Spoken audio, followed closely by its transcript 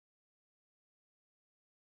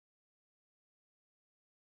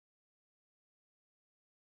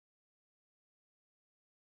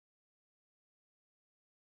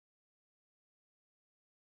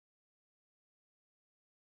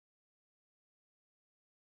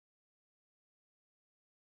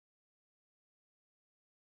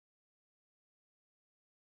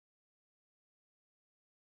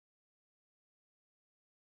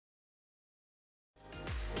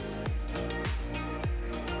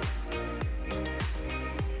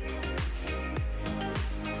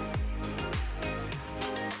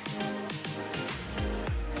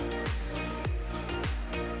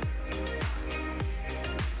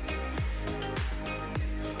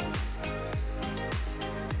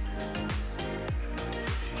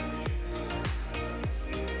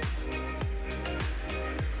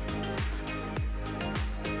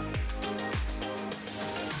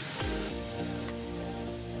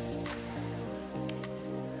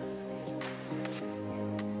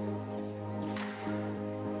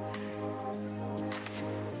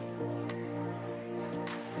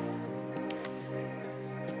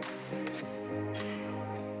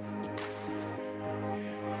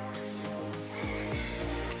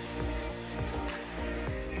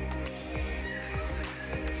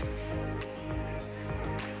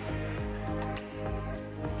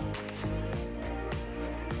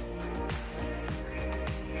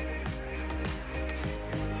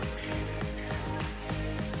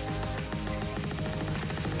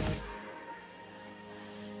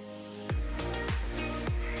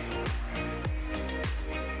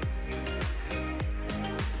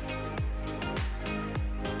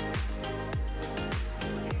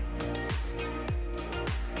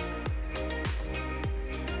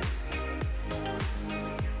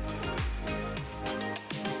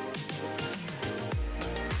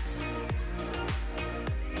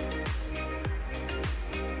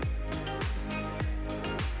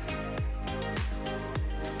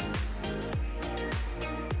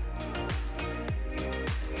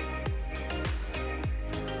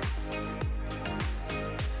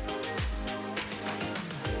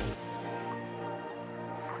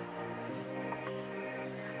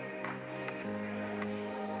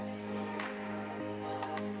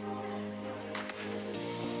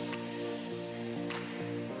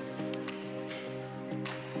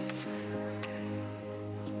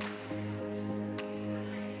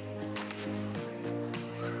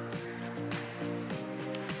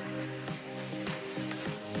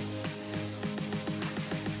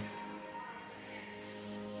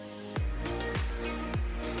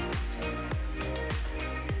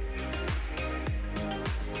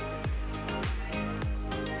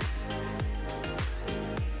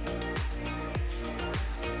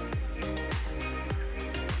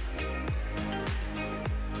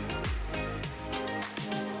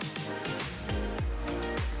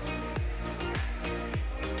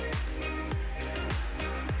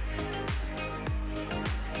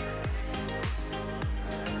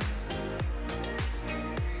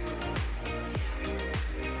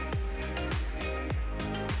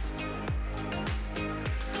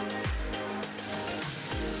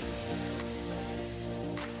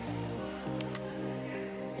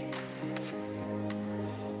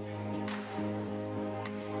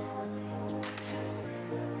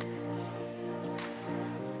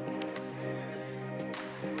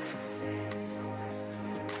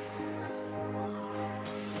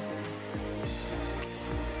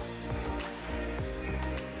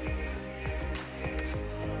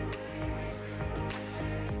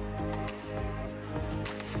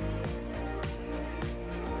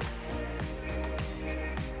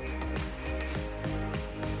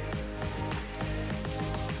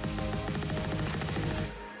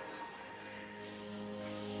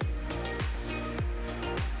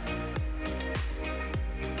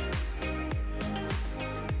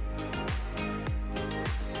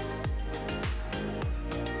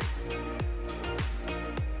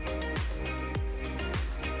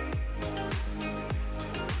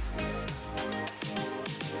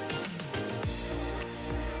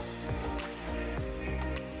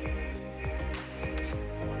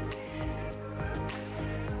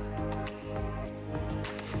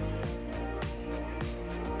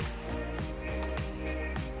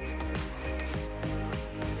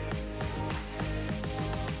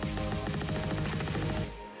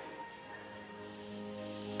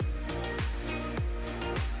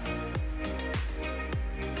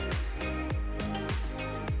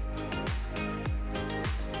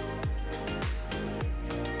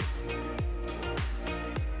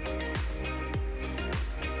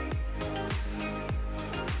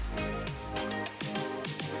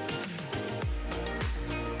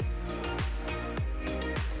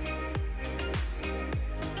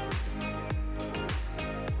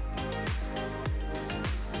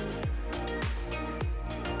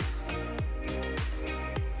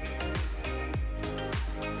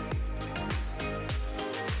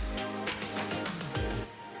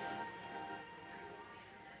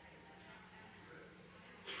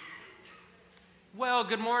Well,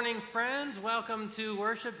 good morning, friends. Welcome to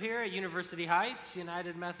worship here at University Heights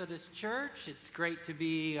United Methodist Church. It's great to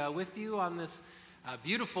be with you on this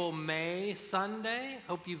beautiful May Sunday.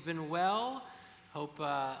 Hope you've been well. Hope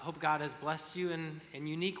God has blessed you in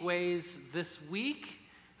unique ways this week.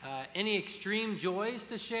 Any extreme joys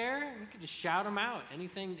to share? We could just shout them out.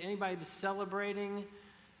 Anybody just celebrating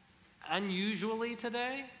unusually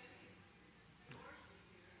today?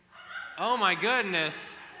 Oh my goodness.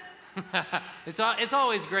 It's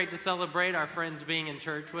always great to celebrate our friends being in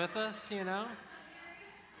church with us, you know.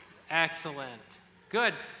 Excellent.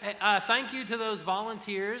 Good. Thank you to those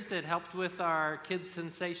volunteers that helped with our Kids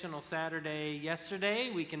Sensational Saturday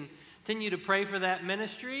yesterday. We continue to pray for that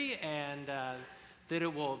ministry and that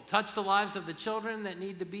it will touch the lives of the children that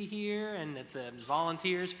need to be here and that the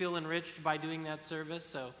volunteers feel enriched by doing that service.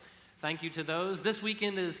 So thank you to those. This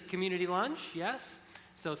weekend is community lunch, yes?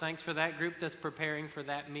 So thanks for that group that's preparing for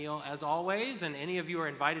that meal as always. And any of you are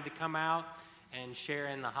invited to come out and share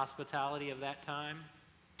in the hospitality of that time.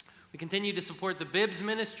 We continue to support the Bibs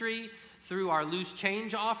ministry through our loose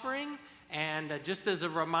change offering. And just as a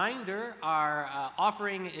reminder, our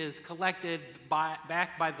offering is collected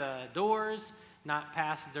back by the doors, not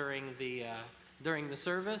passed during the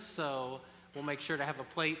service. So we'll make sure to have a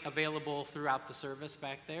plate available throughout the service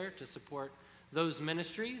back there to support those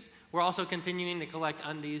ministries. We're also continuing to collect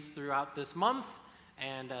undies throughout this month,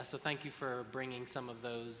 and so thank you for bringing some of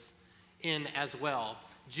those in as well.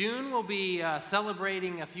 June will be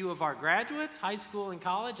celebrating a few of our graduates, high school and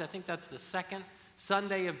college. I think that's the second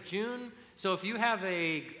Sunday of June. So if you have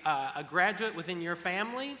a graduate within your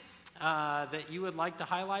family that you would like to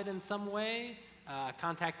highlight in some way,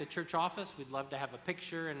 contact the church office. We'd love to have a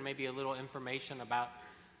picture and maybe a little information about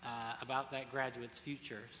that graduate's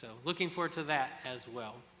future. So looking forward to that as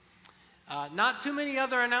well. Not too many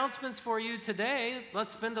other announcements for you today.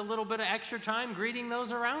 Let's spend a little bit of extra time greeting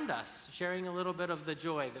those around us, sharing a little bit of the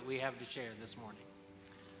joy that we have to share this morning.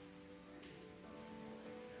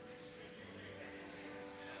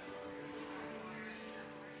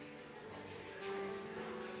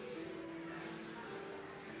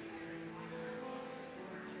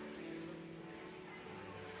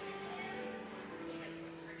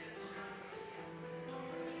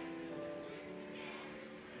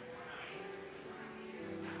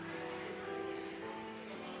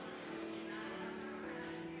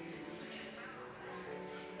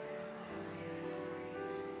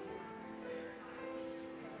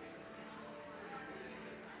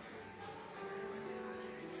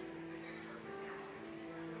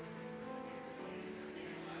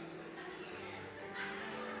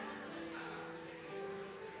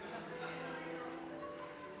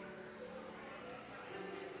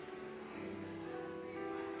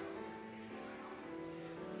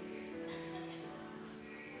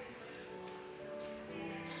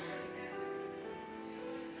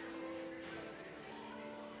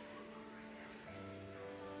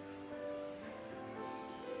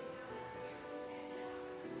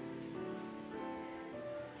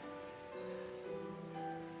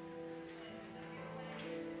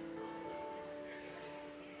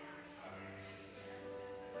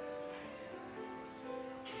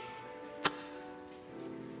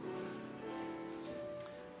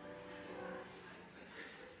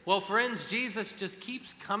 Well, friends, Jesus just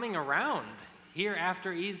keeps coming around. Here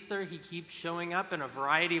after Easter, he keeps showing up in a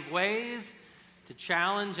variety of ways to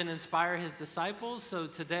challenge and inspire his disciples. So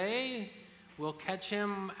today, we'll catch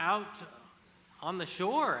him out on the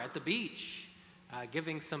shore at the beach,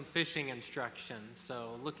 giving some fishing instructions.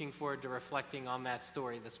 So looking forward to reflecting on that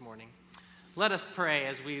story this morning. Let us pray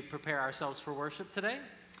as we prepare ourselves for worship today.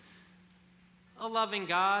 O loving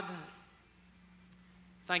God,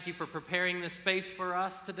 thank you for preparing this space for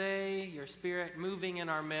us today, your Spirit moving in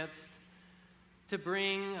our midst to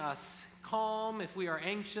bring us calm if we are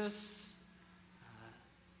anxious,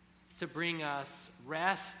 to bring us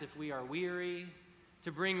rest if we are weary,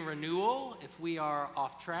 to bring renewal if we are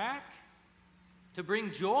off track, to bring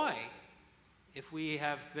joy if we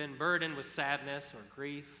have been burdened with sadness or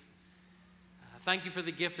grief. Thank you for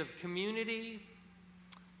the gift of community.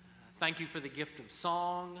 Thank you for the gift of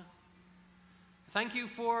song. Thank you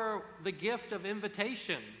for the gift of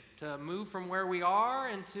invitation to move from where we are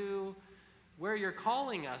into where you're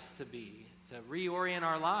calling us to be, to reorient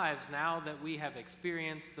our lives now that we have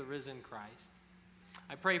experienced the risen Christ.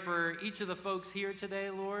 I pray for each of the folks here today,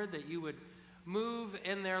 Lord, that you would move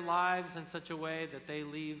in their lives in such a way that they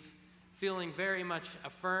leave feeling very much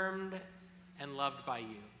affirmed and loved by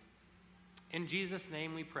you. In Jesus'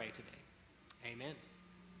 name we pray today. Amen.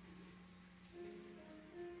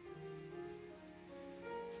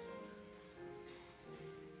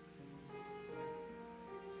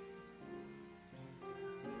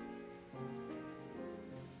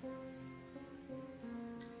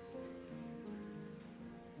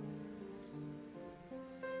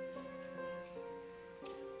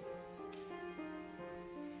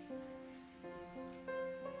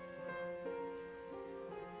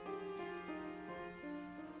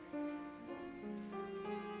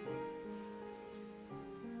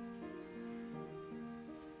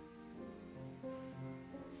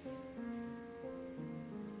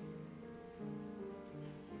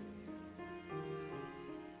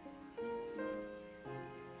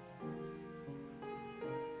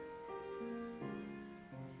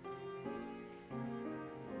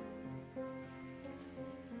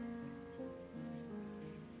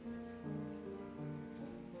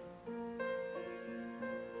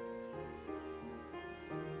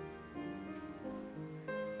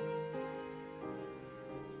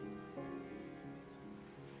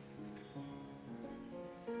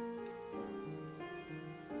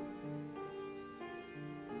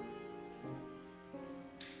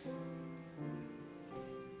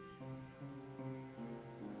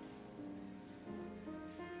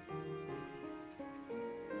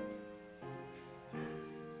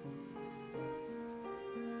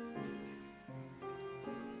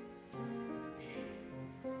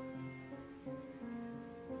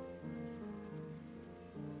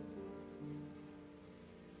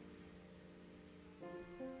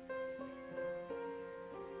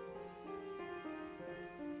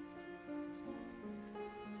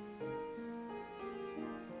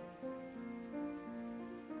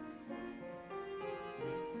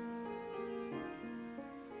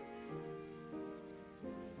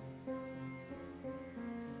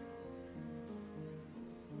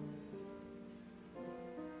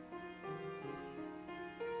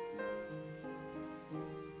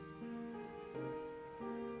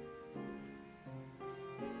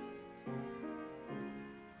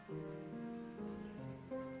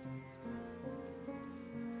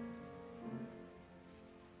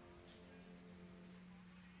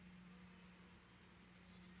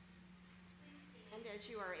 as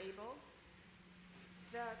you are able.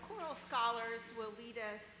 The choral scholars will lead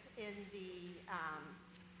us in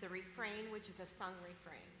the refrain, which is a sung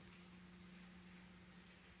refrain.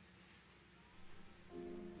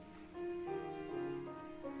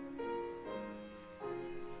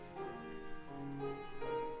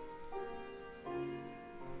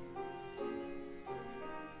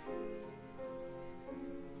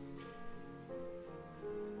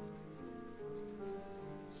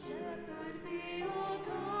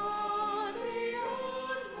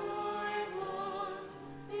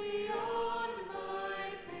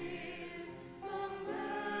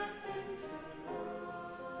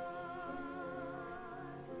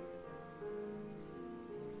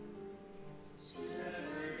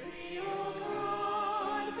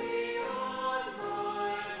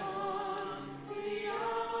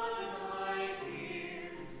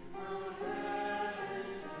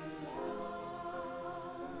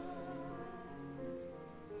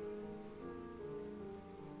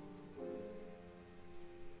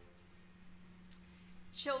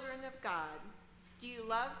 Children of God, do you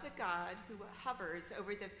love the God who hovers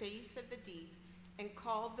over the face of the deep and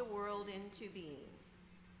called the world into being?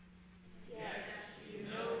 Yes, you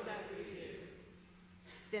know that we do.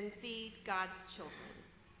 Then feed God's children.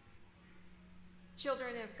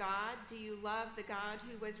 Children of God, do you love the God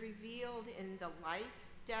who was revealed in the life,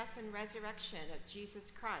 death, and resurrection of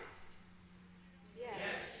Jesus Christ?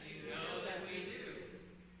 Yes, you know that we do.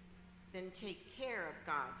 Then take care of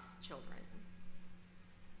God's children.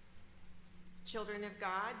 Children of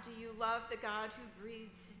God, do you love the God who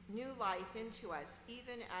breathes new life into us,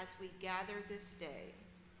 even as we gather this day?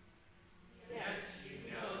 Yes,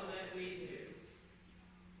 you know that we do.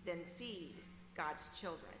 Then feed God's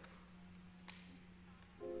children.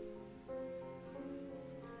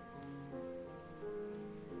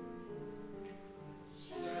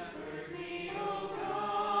 Shepherd me, O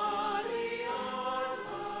God, beyond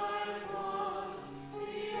my wants,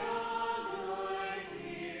 beyond my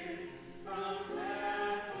fears, from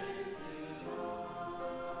death into life.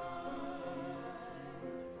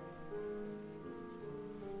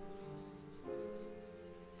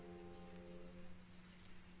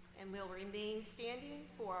 And we'll remain standing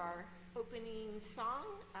for our opening song,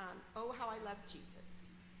 Oh, How I Love Jesus.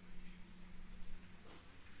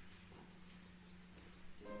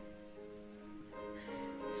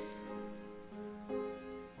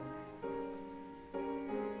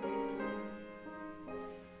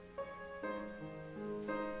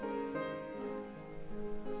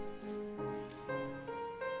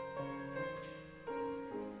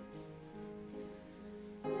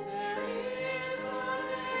 There is a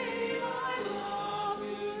name I love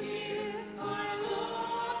to hear, I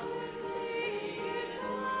love to sing its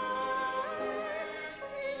high.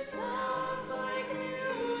 It sounds like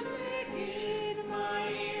music in my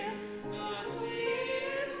ear, the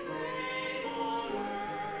sweetest name on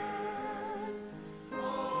earth.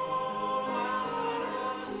 Oh, how I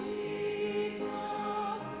love Jesus!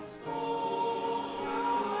 Oh,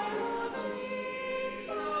 how I love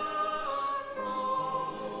Jesus! Oh,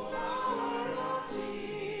 how I love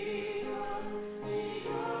Jesus!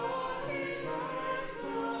 Because He first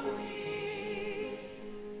loved me.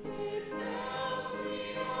 It tells me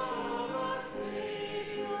of a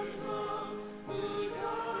Savior's love who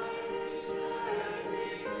died to set me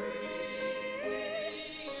free.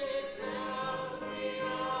 It tells me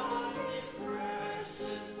of His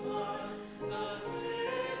precious blood, the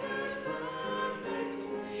sinner's perfect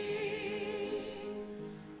plea.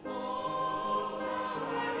 Oh, how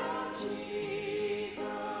I love Jesus!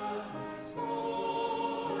 Oh,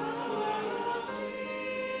 how I love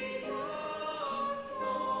Jesus!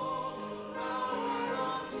 Oh, how I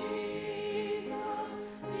love Jesus!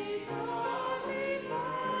 Because He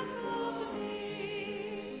first loved me.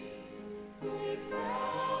 It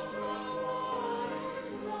tells of one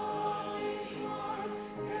whose loving heart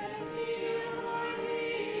can feel my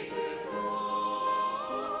deepest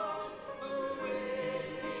woe, who with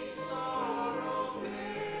me sorrow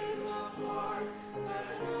bears the part that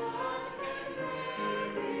none can bear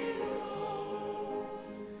below.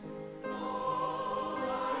 Oh,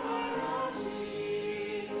 how I love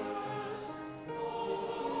Jesus! Oh,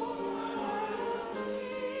 how I love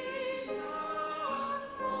Jesus!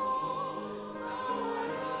 Oh, how I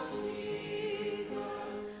love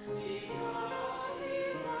Jesus! Because He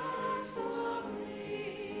first loved me.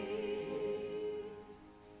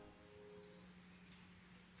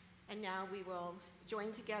 And now we will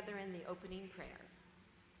join together in the opening prayer.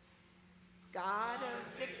 God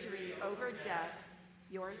of victory over death,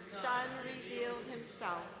 your Son revealed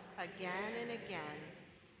Himself again and again,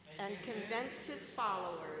 and convinced his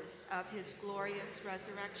followers of his glorious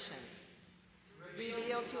resurrection.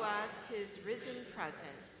 Reveal to us his risen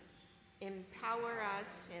presence. Empower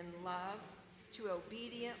us in love to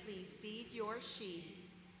obediently feed your sheep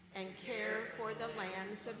and care for the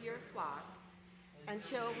lambs of your flock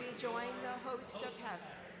until we join the hosts of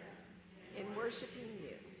heaven in worshiping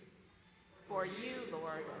you. For you,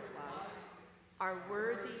 Lord of love, are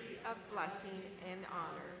worthy of blessing and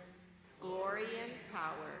honor, glory and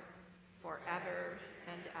power, forever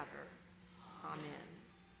and ever. Amen.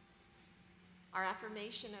 Our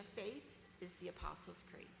affirmation of faith is the Apostles'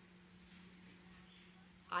 Creed.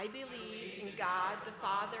 I believe in God the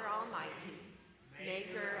Father Almighty,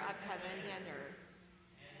 maker of heaven and earth,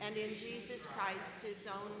 and in Jesus Christ, his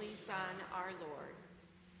only Son, our Lord,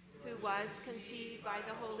 who was conceived by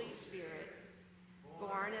the Holy Spirit,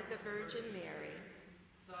 born of the Virgin Mary,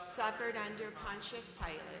 suffered under Pontius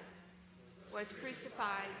Pilate, was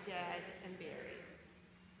crucified, dead, and buried.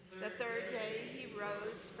 The third day he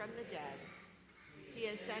rose from the dead. He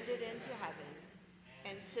ascended into heaven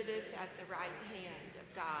and sitteth at the right hand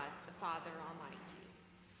of God the Father Almighty.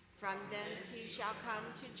 From thence he shall come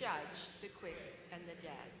to judge the quick and the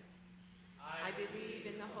dead. I believe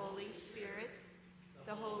in the Holy Spirit,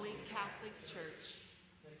 the Holy Catholic Church,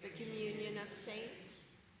 the communion of saints,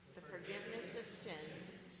 the forgiveness of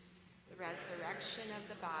sins, the resurrection of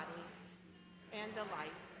the body, and the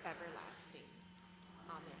life everlasting.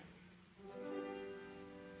 Amen.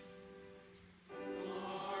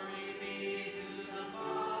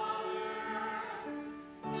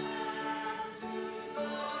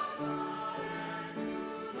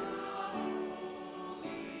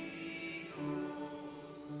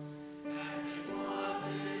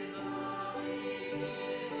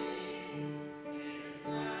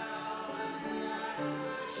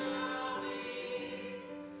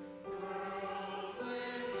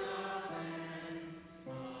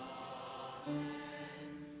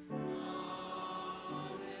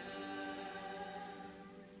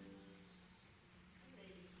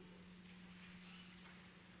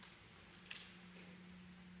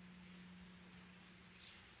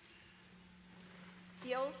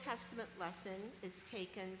 The Old Testament lesson is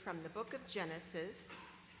taken from the book of Genesis,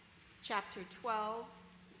 chapter 12,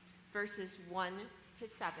 verses 1 to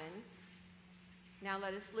 7. Now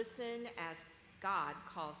let us listen as God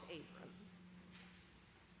calls Abram.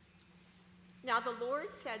 Now the Lord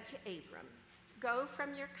said to Abram, "Go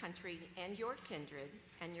from your country and your kindred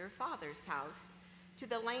and your father's house to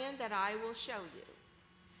the land that I will show you.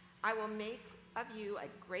 I will make of you a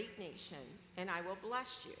great nation, and I will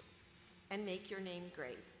bless you and make your name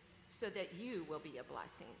great, so that you will be a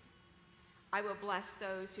blessing. I will bless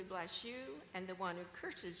those who bless you, and the one who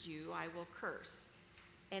curses you I will curse.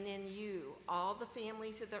 And in you all the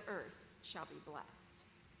families of the earth shall be blessed."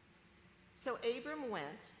 So Abram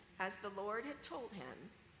went as the Lord had told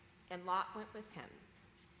him, and Lot went with him.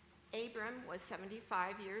 Abram was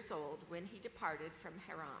 75 years old when he departed from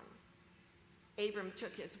Haran. Abram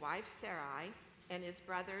took his wife Sarai and his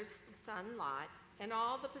brother's son Lot, and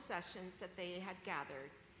all the possessions that they had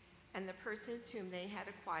gathered, and the persons whom they had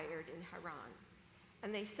acquired in Haran,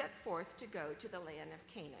 and they set forth to go to the land of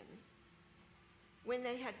Canaan. When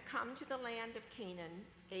they had come to the land of Canaan,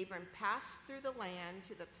 Abram passed through the land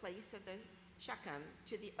to the place of the Shechem,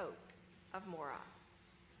 to the oak of Morah,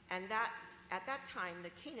 and that at that time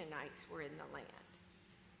the Canaanites were in the land.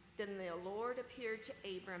 Then the Lord appeared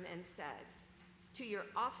to Abram and said, "To your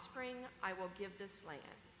offspring I will give this land."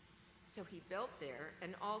 So he built there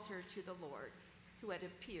an altar to the Lord, who had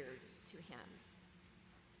appeared to him.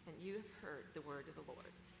 And you have heard the word of the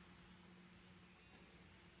Lord.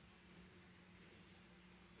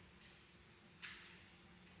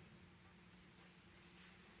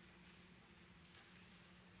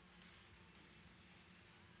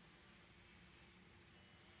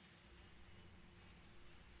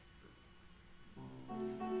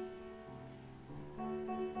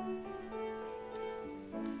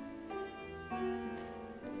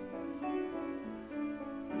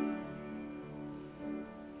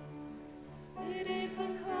 It is the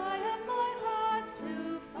cry of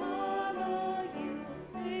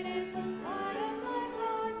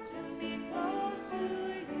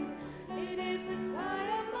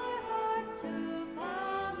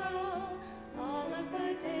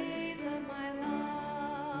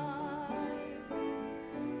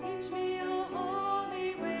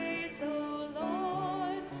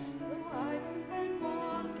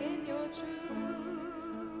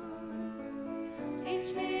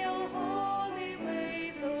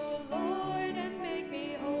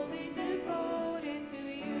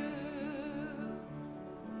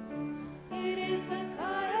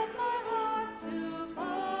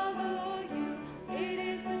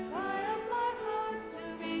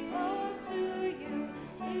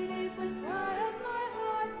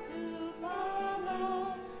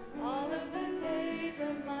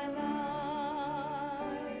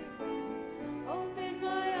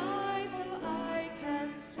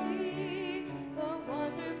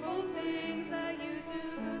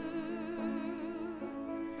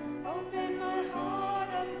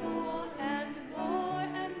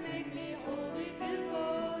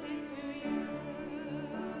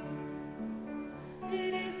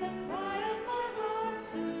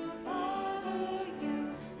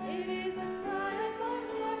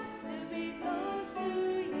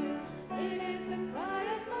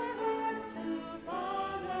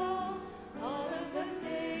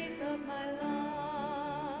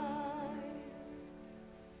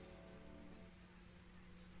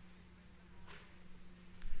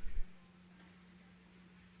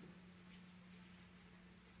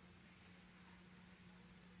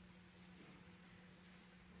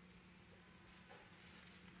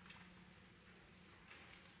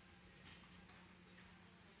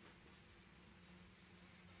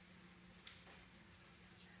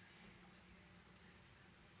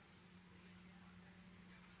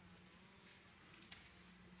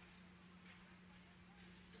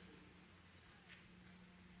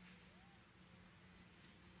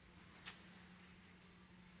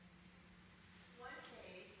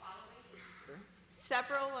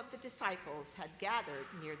several of the disciples had gathered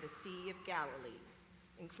near the Sea of Galilee,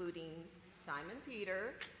 including Simon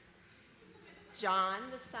Peter, John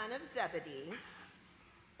the son of Zebedee,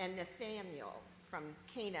 and Nathanael from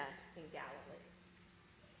Cana in Galilee.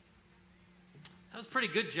 That was pretty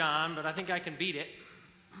good, John, but I think I can beat it.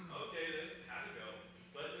 Okay, then, how'd it go?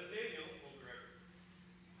 But Nathaniel holds the record.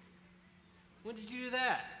 When did you do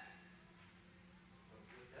that?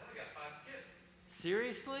 I got 5 skips.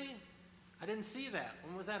 Seriously? I didn't see that.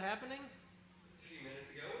 When was that happening? Just a few minutes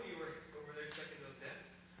ago when you were over there checking those nets.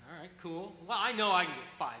 All right, cool. Well, I know I can get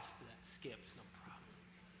 5 skips, no problem.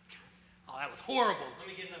 Oh, that was horrible. Let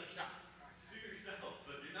me get another shot. Sue yourself,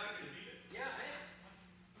 but you're not going to beat it. Yeah, I am.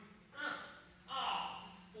 Oh,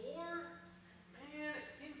 just 4? Man, it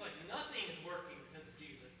seems like nothing is working since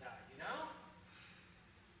Jesus died, you know?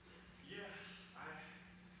 Yeah, I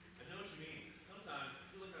know what you mean. Sometimes I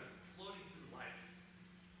feel like I'm floating through life,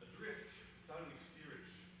 adrift, without any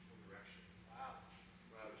steerage or direction. Wow.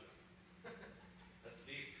 Wow, John. That's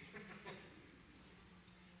deep. Hey,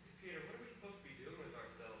 Peter, what are we supposed to be doing with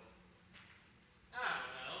ourselves? I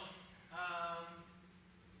don't know.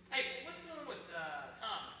 Hey, what's going on with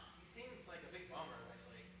Thomas? He seems like a big bummer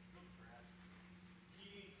lately. I'm impressed.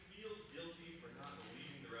 He feels guilty for not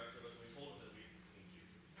believing the rest of us when we told him that we had seen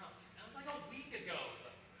Jesus. No, that was like a week ago.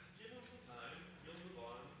 Give him some time. He'll move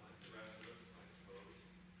on like the rest of us, I suppose.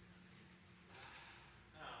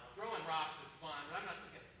 Throwing rocks is fun, but I'm not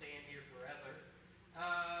just gonna stand here forever.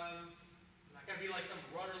 I'm not gonna be like some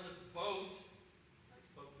rudderless boat. Nice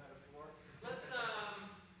boat metaphor. Let's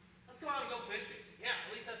go out and go fishing. Yeah,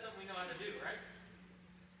 at least that's something we know how to do, right?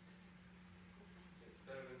 It's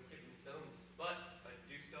better than skipping stones. But I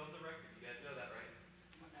do still have the record. You guys know that, right?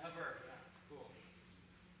 Whatever. Yeah, cool.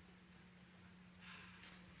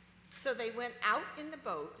 So they went out in the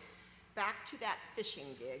boat back to that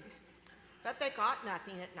fishing gig, but they got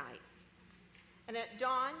nothing at night. And at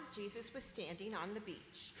dawn, Jesus was standing on the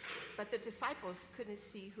beach, but the disciples couldn't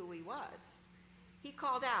see who he was. He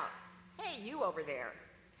called out, "Hey, you over there,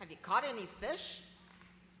 have you caught any fish?"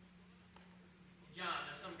 John,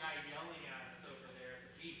 there's some guy yelling at us over there at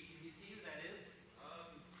the beach. Can you see who that is?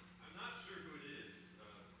 I'm not sure who it is,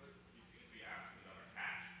 but he seems to be asking about our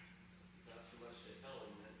catch. Not too much to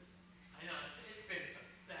tell him then. I know, it's been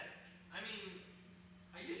pathetic. I mean,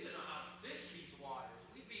 I used to know how to fish these waters.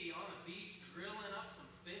 We'd be on the beach drilling up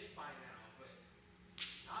some fish by now, but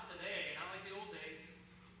not today, not like the old days.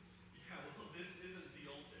 Yeah, well, this isn't the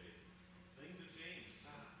old days. Things have changed.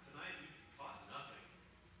 Tonight we caught nothing.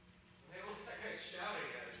 Hey, what's that guy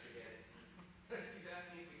shouting at us again? He's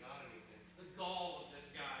asking if we got anything. The gall of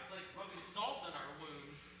this guy. It's like rubbing salt in our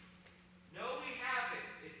wounds. No, we haven't.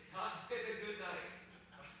 It's not been a good night.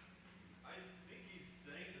 I think he's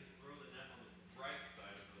saying to throw the net on the right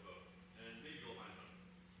side of the boat, and maybe we'll find something.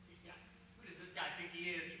 Yeah. Who does this guy think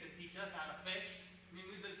he is? He can teach us how to fish? I mean,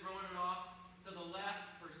 we've been throwing it off to the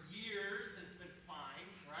left for years, and it's been fine,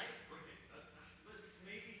 right? Okay, but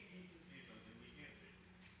maybe he can see something we can't see.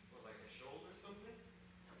 What, like a shoulder or something?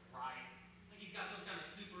 Right. Like he's got some kind of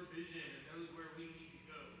supervision and knows where we need to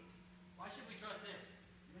go. Why should we trust him?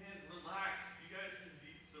 Man, relax. You guys can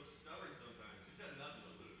be so stubborn sometimes. We've got nothing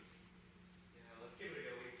to lose. Yeah, let's give it a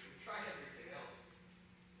go. We tried everything else.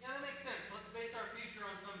 Yeah, that makes sense. Let's base our future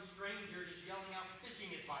on some stranger just yelling out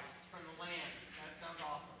fishing advice from the land. That sounds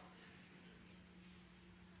awesome.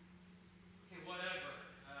 Okay, whatever.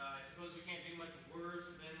 I suppose we can't do much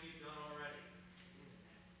worse than we've done already.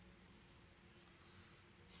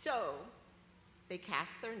 So they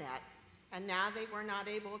cast their net, and now they were not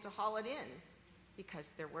able to haul it in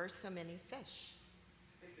because there were so many fish.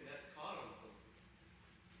 I think the net's caught on something.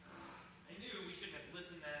 I knew we shouldn't have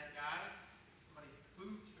listened to that guy. Somebody's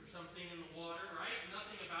boot or something in the water, right?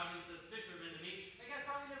 Nothing about him says fisherman to me. That guy's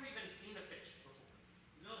probably never even seen a fish before.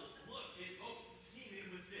 No, look, it's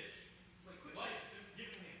teeming with fish. Wait, Quick, what? just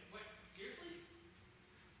give us a hand. Wait, seriously?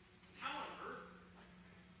 How on earth?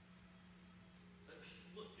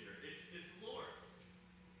 Look, Peter, it's the Lord.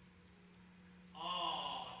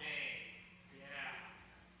 Oh, dang. Yeah.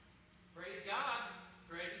 Praise God.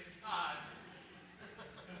 Praise God.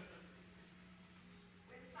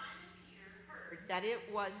 When Simon Peter heard that it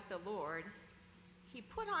was the Lord, he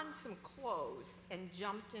put on some clothes and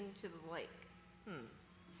jumped into the lake.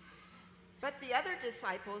 But the other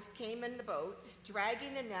disciples came in the boat,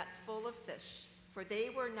 dragging the net full of fish, for they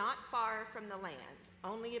were not far from the land,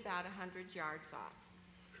 only about 100 yards off.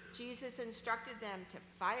 Jesus instructed them to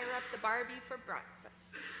fire up the barbie for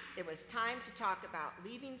breakfast. It was time to talk about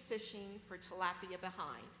leaving fishing for tilapia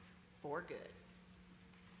behind for good.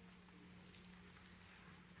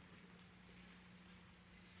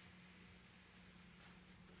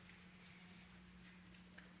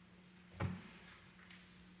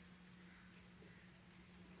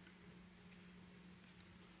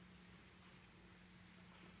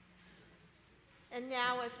 And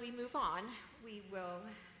now, as we move on, we will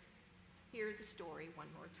hear the story one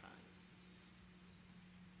more time.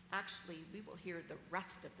 Actually, we will hear the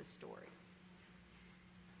rest of the story.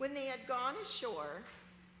 When they had gone ashore,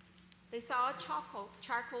 they saw a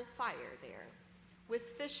charcoal fire there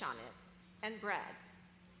with fish on it and bread.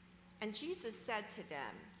 And Jesus said to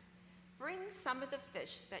them, "Bring some of the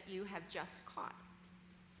fish that you have just caught."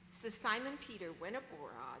 So Simon Peter went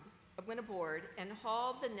aboard and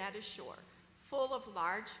hauled the net ashore, full of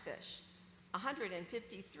large fish,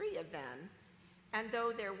 153 of them, and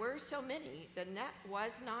though there were so many, the net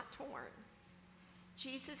was not torn.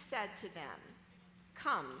 Jesus said to them,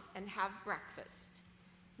 "Come and have breakfast."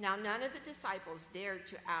 Now none of the disciples dared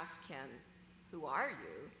to ask him, "Who are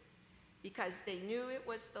you?" because they knew it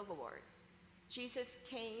was the Lord. Jesus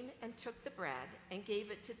came and took the bread and gave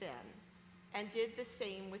it to them, and did the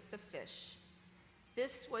same with the fish.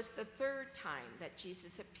 This was the third time that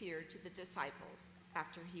Jesus appeared to the disciples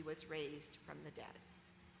after he was raised from the dead.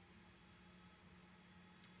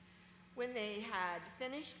 When they had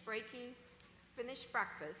finished breakfast,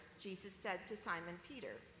 Jesus said to Simon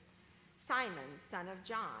Peter, "Simon, son of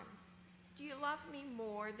John, do you love me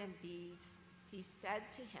more than these?" He said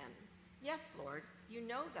to him, "Yes, Lord, you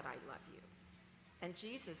know that I love you." And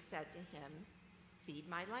Jesus said to him, "Feed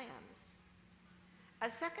my lambs." A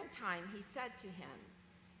second time he said to him,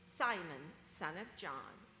 "Simon, son of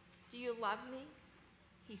John, do you love me?"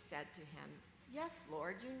 He said to him, "Yes,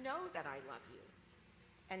 Lord, you know that I love you."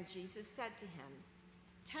 And Jesus said to him,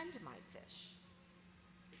 Tend my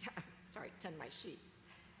sheep.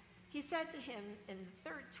 He said to him in the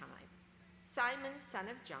third time, "Simon, son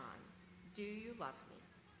of John, do you love me?"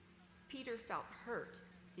 Peter felt hurt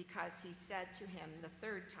because he said to him the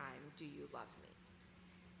third time, "Do you love me?"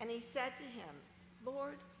 And he said to him,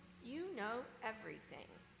 "Lord, you know everything.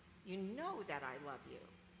 You know that I love you."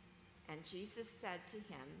 And Jesus said to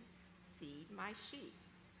him, "Feed my sheep.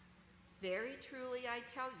 Very truly I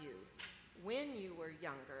tell you, when you were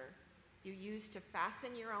younger, you used to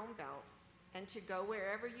fasten your own belt and to go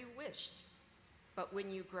wherever you wished. But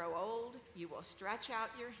when you grow old, you will stretch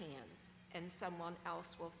out your hands, and someone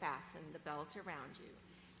else will fasten the belt around you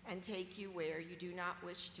and take you where you do not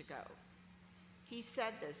wish to go." He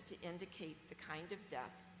said this to indicate the kind of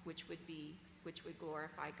death which would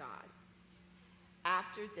glorify God.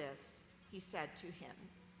 After this, he said to him,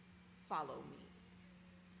 "Follow me."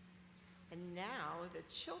 And now the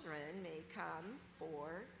children may come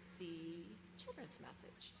for the children's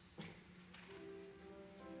message.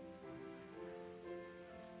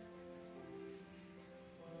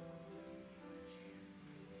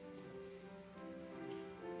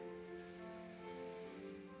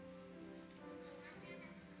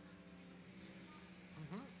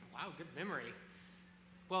 Wow, good memory.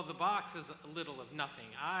 Well, the box is a little of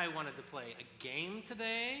nothing. I wanted to play a game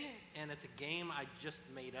today, and it's a game I just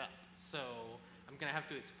made up. So I'm going to have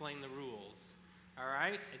to explain the rules. All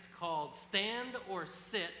right? It's called Stand or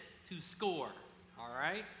Sit to Score. All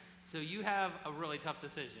right? So you have a really tough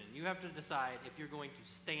decision. You have to decide if you're going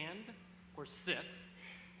to stand or sit.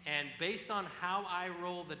 And based on how I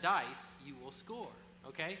roll the dice, you will score.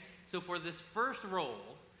 Okay? So for this first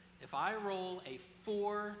roll, if I roll a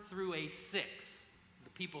 4 through a 6, the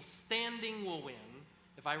people standing will win.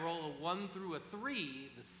 If I roll a 1 through a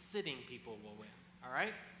 3, the sitting people will win. All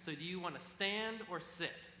right? So do you want to stand or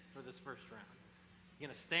sit for this first round? You're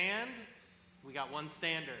going to stand? We got one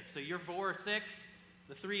stander. So you're 4 or 6.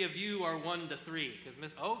 The 3 of you are 1 to 3.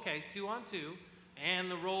 Okay, 2 on 2.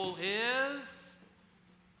 And the roll is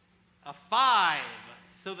a 5.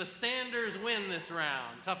 So the standers win this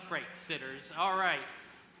round. Tough break, sitters. All right.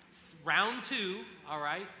 Round 2. All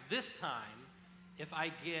right. This time, if I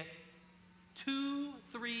get 2,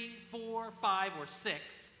 3, 4, 5, or 6,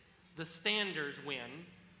 the standers win.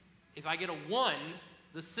 If I get a 1,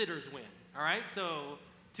 the sitters win. All right? So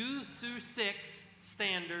 2 through 6,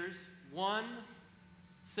 standers, 1,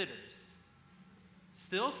 sitters.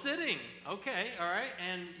 Still sitting. Okay, all right.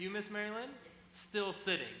 And you, Miss Marilyn? Still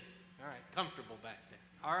sitting. All right, comfortable back there.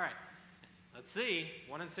 All right. Let's see.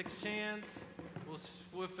 1 in 6 chance. We'll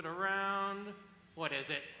swift it around. What is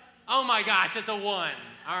it? Oh my gosh, it's a 1.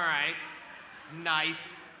 All right. Nice.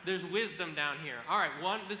 There's wisdom down here. All right,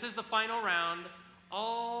 1. This is the final round.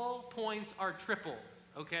 All points are tripled,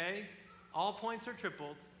 okay? All points are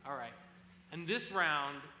tripled. All right. And this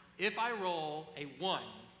round, if I roll a 1,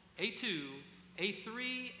 a 2, a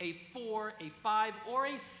 3, a 4, a 5, or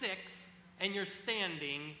a 6, and you're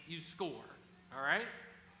standing, you score. All right?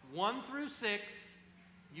 1 through 6,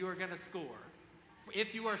 you are going to score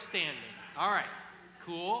if you are standing. All right.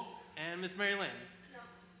 Cool. And Miss Mary Lynn? No.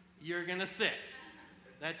 You're going to sit.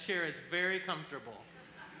 That chair is very comfortable.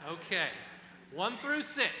 Okay. 1 through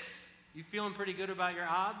 6. You feeling pretty good about your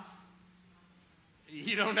odds?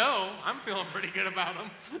 You don't know. I'm feeling pretty good about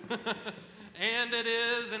them. And it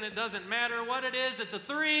is, and it doesn't matter what it is. It's a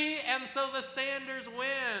 3, and so the Standers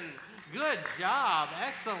win. Good job.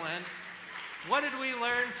 Excellent. What did we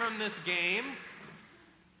learn from this game?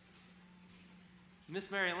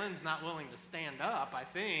 Miss Mary Lynn's not willing to stand up, I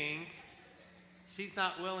think. She's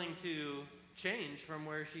not willing to change from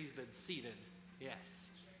where she's been seated. Yes.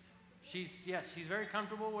 She's very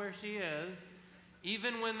comfortable where she is.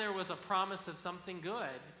 Even when there was a promise of something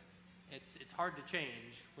good, it's hard to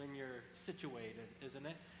change when you're situated, isn't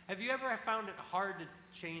it? Have you ever found it hard to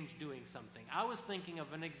change doing something? I was thinking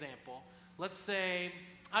of an example. Let's say,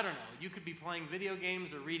 I don't know, you could be playing video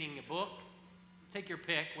games or reading a book. Take your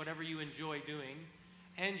pick, whatever you enjoy doing.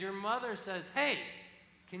 And your mother says, hey,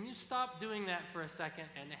 can you stop doing that for a second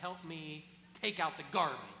and help me take out the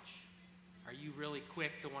garbage? Are you really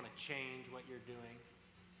quick to want to change what you're doing?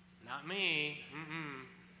 Not me.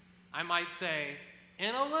 I might say,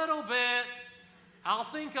 in a little bit, I'll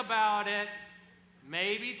think about it.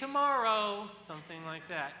 Maybe tomorrow, something like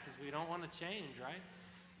that, because we don't want to change, right?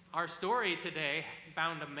 Our story today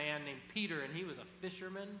found a man named Peter, and he was a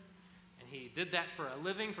fisherman, and he did that for a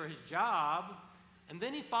living, for his job, and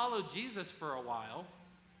then he followed Jesus for a while,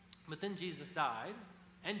 but then Jesus died,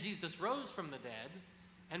 and Jesus rose from the dead,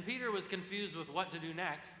 and Peter was confused with what to do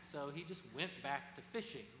next, so he just went back to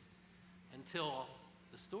fishing until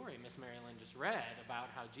the story Miss Mary Lynn just read about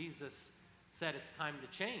how Jesus said it's time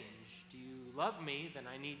to change. Do you love me? Then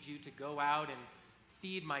I need you to go out and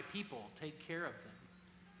feed my people, take care of them.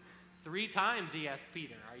 3 times he asked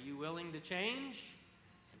Peter, are you willing to change?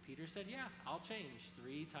 And Peter said, yeah, I'll change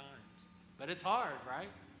 3 times. But it's hard, right?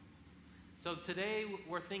 So today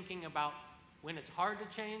we're thinking about when it's hard to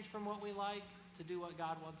change from what we like to do what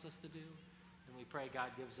God wants us to do. And we pray God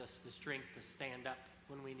gives us the strength to stand up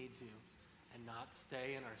when we need to and not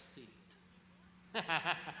stay in our seat.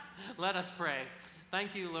 Let us pray.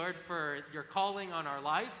 Thank you, Lord, for your calling on our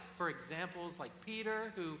life, for examples like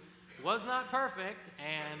Peter, who was not perfect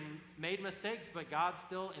and made mistakes, but God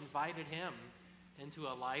still invited him into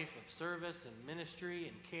a life of service and ministry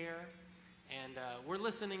and care. And we're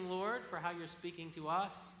listening, Lord, for how you're speaking to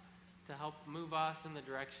us to help move us in the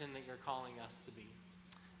direction that you're calling us to be.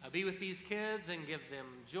 Be with these kids and give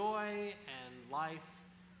them joy and life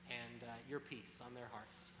and your peace on their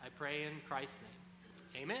hearts. I pray in Christ's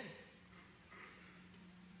name. Amen.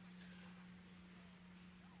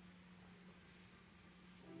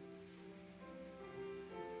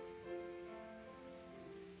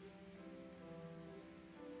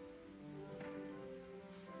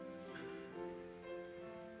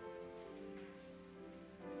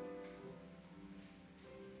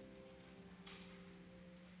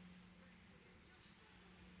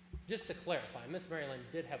 Just to clarify, Miss Mary Lynn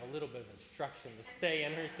did have a little bit of instruction to stay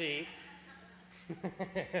in her seat.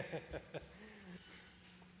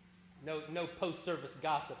 No post-service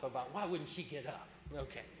gossip about why wouldn't she get up.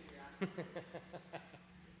 Okay.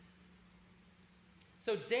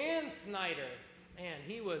 So Dan Snyder, man,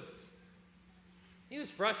 he was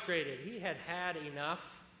frustrated. He had had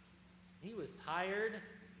enough. He was tired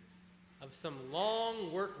of some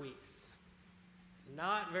long work weeks,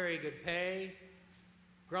 not very good pay,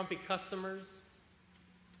 grumpy customers.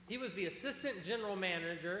 He was the assistant general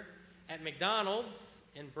manager at McDonald's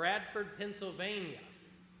in Bradford, Pennsylvania.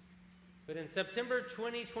 But in September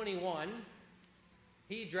 2021,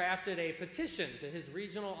 he drafted a petition to his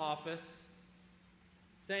regional office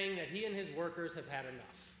saying that he and his workers have had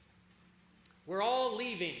enough. We're all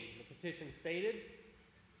leaving, the petition stated,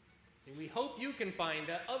 and we hope you can find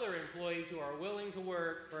other employees who are willing to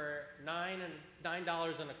work for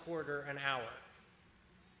 $9.25 an hour.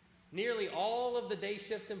 Nearly all of the day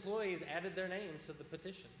shift employees added their names to the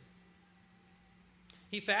petition.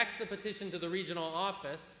 He faxed the petition to the regional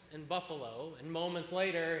office in Buffalo, and moments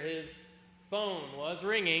later, his phone was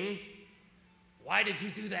ringing. Why did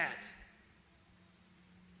you do that?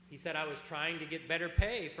 He said, I was trying to get better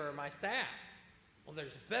pay for my staff. Well,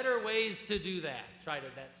 there's better ways to do that,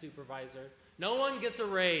 chided that supervisor. No one gets a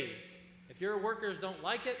raise. If your workers don't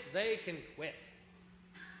like it, they can quit.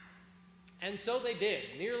 And so they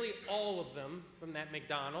did. Nearly all of them from that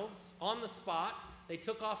McDonald's. On the spot, they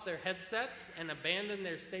took off their headsets and abandoned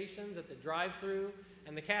their stations at the drive-thru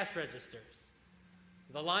and the cash registers.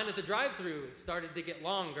 The line at the drive-thru started to get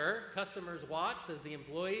longer. Customers watched as the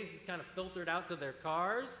employees just kind of filtered out to their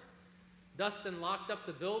cars. Dustin locked up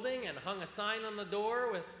the building and hung a sign on the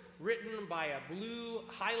door written by a blue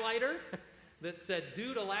highlighter that said,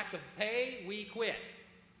 due to lack of pay, we quit.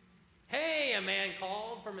 "Hey," a man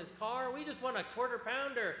called from his car, "we just want a quarter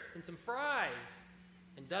pounder and some fries."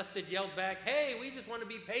 And Dustin yelled back, "Hey, we just want to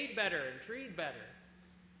be paid better and treated better."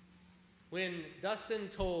 When Dustin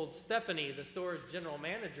told Stephanie, the store's general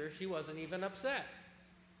manager, she wasn't even upset.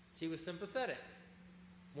 She was sympathetic.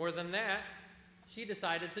 More than that, she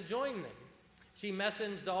decided to join them. She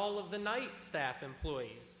messaged all of the night staff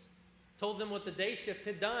employees, told them what the day shift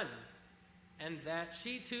had done, and that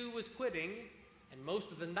she too was quitting, and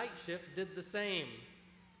most of the night shift did the same.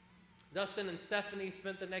 Dustin and Stephanie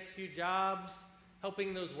spent the next few jobs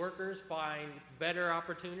helping those workers find better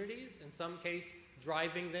opportunities, in some case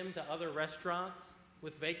driving them to other restaurants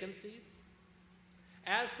with vacancies.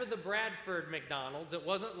 As for the Bradford McDonald's, it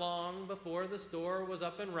wasn't long before the store was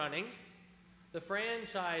up and running. The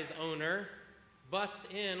franchise owner bussed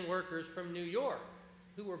in workers from New York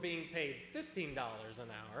who were being paid $15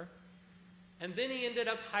 an hour, and then he ended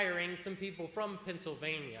up hiring some people from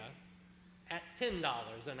Pennsylvania at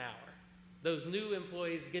 $10 an hour. Those new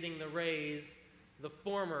employees getting the raise the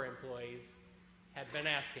former employees had been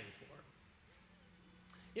asking for.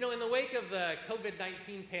 You know, in the wake of the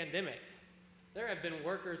COVID-19 pandemic, there have been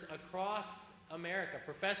workers across America,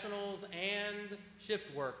 professionals and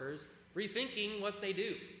shift workers, rethinking what they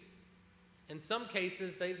do. In some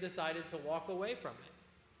cases, they've decided to walk away from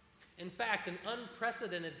it. In fact, an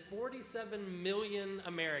unprecedented 47 million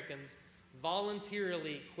Americans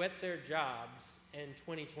voluntarily quit their jobs in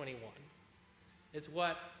 2021. It's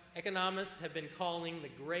what economists have been calling the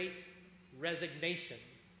Great Resignation.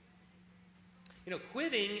 You know,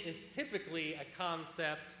 quitting is typically a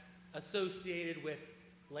concept associated with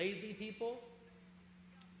lazy people,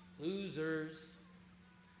 losers.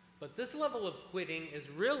 But this level of quitting is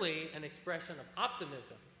really an expression of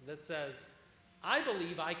optimism that says, I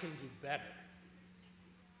believe I can do better.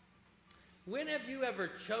 When have you ever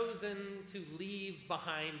chosen to leave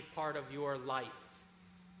behind part of your life?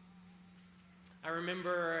 I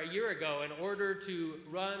remember a year ago, in order to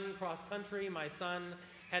run cross country, my son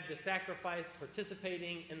had to sacrifice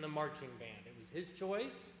participating in the marching band. It was his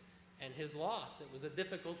choice and his loss. It was a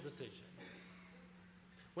difficult decision.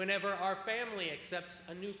 Whenever our family accepts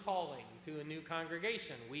a new calling to a new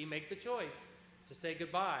congregation, we make the choice to say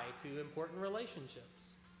goodbye to important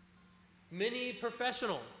relationships. Many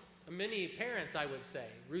professionals, many parents, I would say,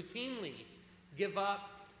 routinely give up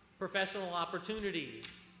professional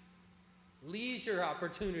opportunities, leisure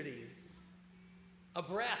opportunities, a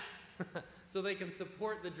breath, so they can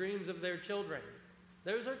support the dreams of their children.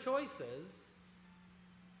 Those are choices.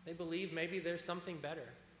 They believe maybe there's something better.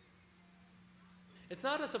 It's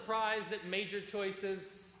not a surprise that major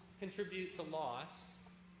choices contribute to loss.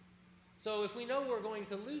 So if we know we're going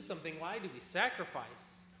to lose something, why do we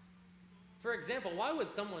sacrifice? For example, why would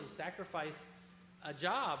someone sacrifice a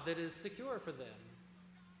job that is secure for them?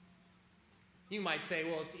 You might say,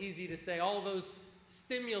 well, it's easy to say all those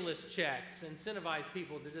stimulus checks incentivize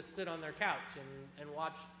people to just sit on their couch and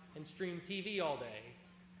watch and stream TV all day.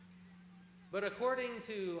 But according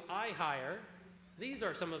to iHire, these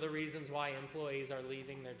are some of the reasons why employees are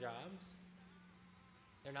leaving their jobs.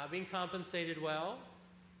 They're not being compensated well.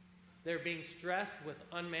 They're being stressed with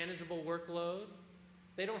unmanageable workload.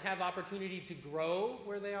 They don't have opportunity to grow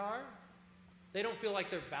where they are. They don't feel like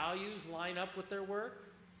their values line up with their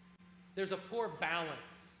work. There's a poor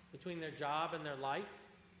balance between their job and their life.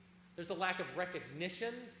 There's a lack of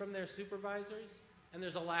recognition from their supervisors, and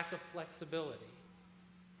there's a lack of flexibility.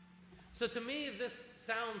 So to me, this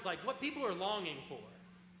sounds like what people are longing for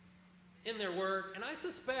in their work, and I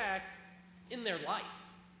suspect in their life,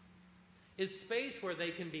 is space where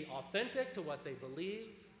they can be authentic to what they believe.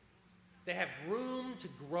 They have room to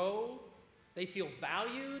grow. They feel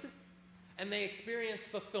valued, and they experience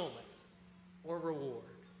fulfillment or reward.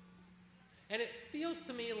 And it feels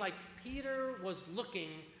to me like Peter was looking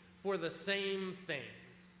for the same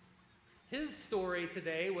things. His story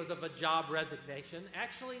today was of a job resignation,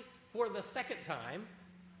 actually for the second time.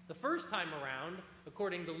 The first time around,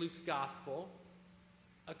 according to Luke's gospel,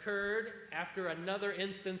 occurred after another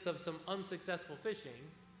instance of some unsuccessful fishing.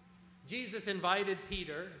 Jesus invited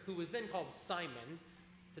Peter, who was then called Simon,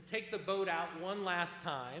 to take the boat out one last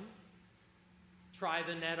time, try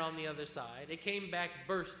the net on the other side. It came back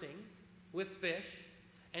bursting with fish,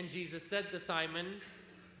 and Jesus said to Simon,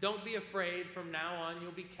 "Don't be afraid, from now on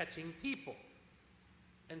you'll be catching people."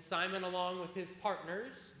 And Simon, along with his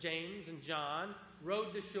partners, James and John,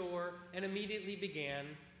 rowed to shore and immediately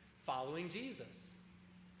began following Jesus.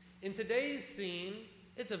 In today's scene,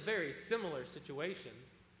 it's a very similar situation,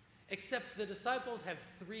 except the disciples have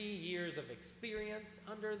 3 years of experience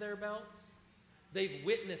under their belts. They've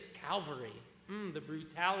witnessed Calvary, the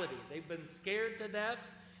brutality. They've been scared to death,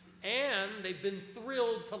 and they've been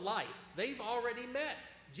thrilled to life. They've already met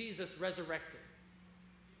Jesus resurrected.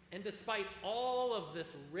 And despite all of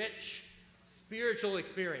this rich spiritual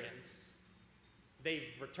experience, they've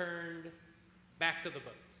returned back to the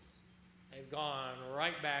boats. They've gone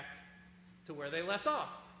right back to where they left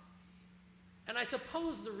off. And I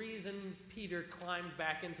suppose the reason Peter climbed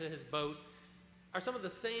back into his boat are some of the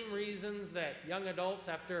same reasons that young adults,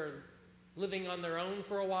 after living on their own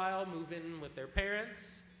for a while, move in with their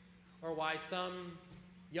parents, or why some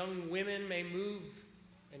young women may move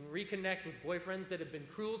and reconnect with boyfriends that have been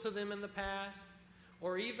cruel to them in the past,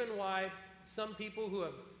 or even why some people who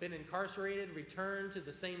have been incarcerated return to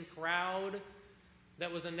the same crowd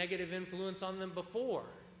that was a negative influence on them before.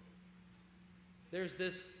 There's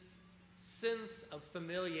this sense of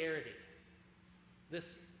familiarity,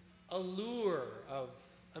 this allure of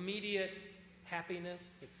immediate happiness,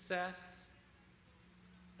 success,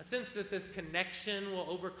 a sense that this connection will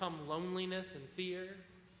overcome loneliness and fear.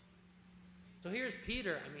 So here's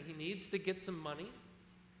Peter. He needs to get some money.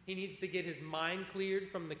 He needs to get his mind cleared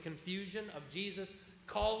from the confusion of Jesus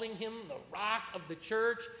calling him the rock of the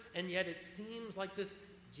church, and yet it seems like this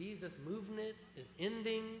Jesus movement is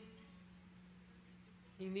ending.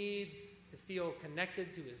 He needs to feel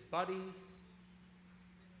connected to his buddies.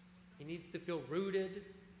 He needs to feel rooted,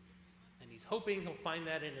 and he's hoping he'll find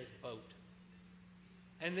that in his boat.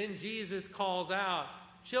 And then Jesus calls out,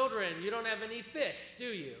 "Children, you don't have any fish, do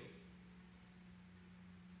you?"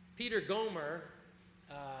 Peter Gomer,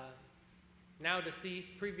 now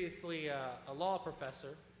deceased, previously a law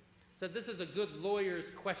professor, said this is a good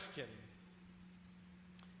lawyer's question.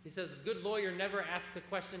 He says, a good lawyer never asks a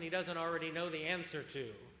question he doesn't already know the answer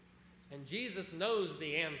to. And Jesus knows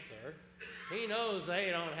the answer. He knows they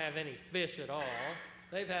don't have any fish at all.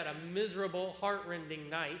 They've had a miserable, heart-rending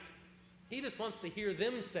night. He just wants to hear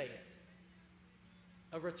them say it.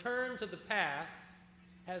 A return to the past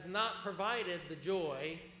has not provided the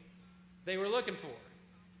joy they were looking for.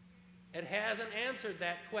 It hasn't answered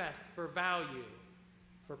that quest for value,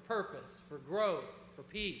 for purpose, for growth, for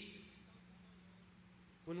peace.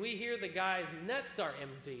 When we hear the guy's nets are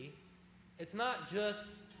empty, it's not just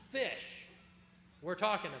fish we're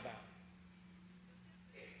talking about.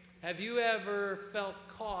 Have you ever felt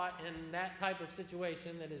caught in that type of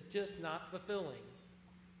situation that is just not fulfilling?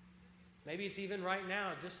 Maybe it's even right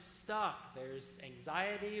now, just stuck. There's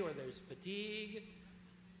anxiety or there's fatigue.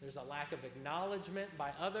 There's a lack of acknowledgement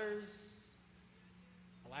by others,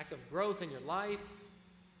 a lack of growth in your life.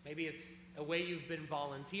 Maybe it's a way you've been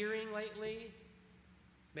volunteering lately.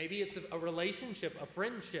 Maybe it's a relationship, a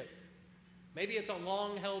friendship. Maybe it's a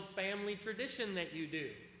long-held family tradition that you do.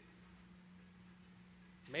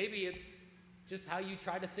 Maybe it's just how you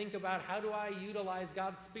try to think about, how do I utilize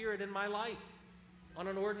God's Spirit in my life on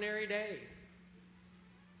an ordinary day?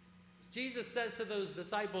 Jesus says to those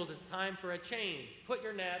disciples, it's time for a change. Put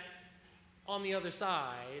your nets on the other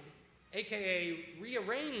side, aka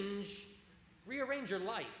rearrange your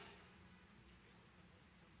life.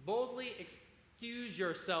 Boldly excuse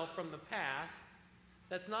yourself from the past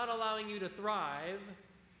that's not allowing you to thrive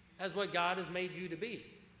as what God has made you to be.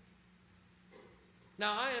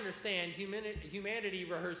 Now, I understand humanity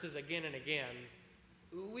rehearses again and again.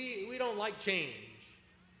 We don't like change.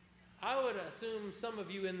 I would assume some of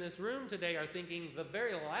you in this room today are thinking the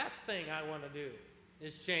very last thing I want to do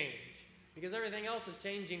is change, because everything else is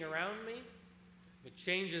changing around me. The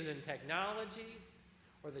changes in technology,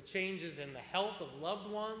 or the changes in the health of loved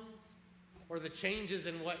ones, or the changes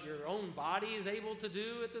in what your own body is able to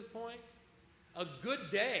do at this point. A good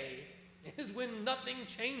day is when nothing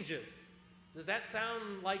changes. Does that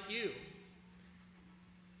sound like you?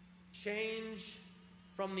 Change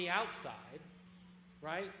from the outside,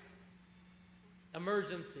 right?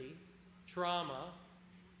 Emergency, trauma,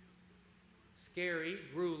 scary,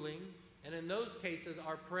 grueling, and in those cases,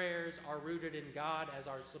 our prayers are rooted in God as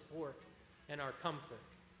our support and our comfort.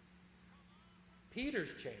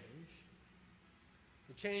 Peter's change,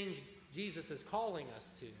 the change Jesus is calling us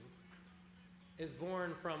to, is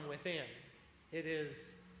born from within. It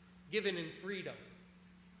is given in freedom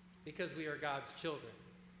because we are God's children.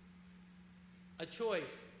 A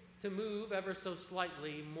choice to move ever so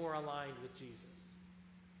slightly more aligned with Jesus.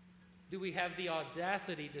 Do we have the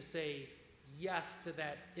audacity to say yes to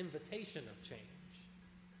that invitation of change?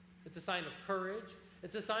 It's a sign of courage.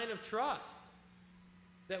 It's a sign of trust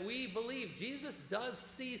that we believe Jesus does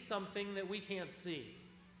see something that we can't see,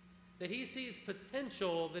 that he sees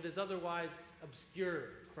potential that is otherwise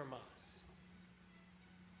obscured from us.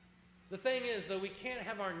 The thing is, though, we can't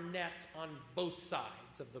have our nets on both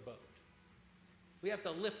sides of the boat. We have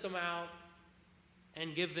to lift them out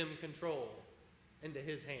and give them control. into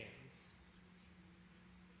his hands.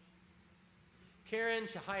 Karen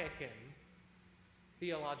Jehoiakim,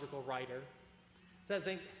 theological writer,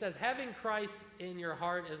 says having Christ in your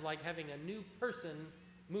heart is like having a new person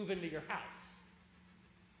move into your house.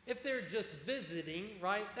 If they're just visiting,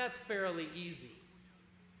 right, that's fairly easy.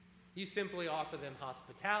 You simply offer them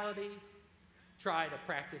hospitality, try to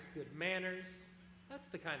practice good manners. That's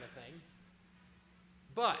the kind of thing.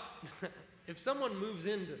 But if someone moves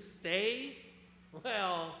in to stay,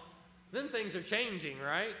 well, then things are changing,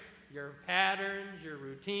 right? Your patterns, your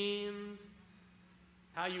routines,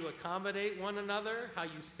 how you accommodate one another, how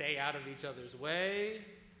you stay out of each other's way.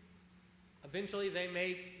 Eventually they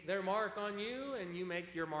make their mark on you and you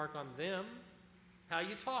make your mark on them. How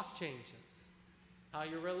you talk changes. How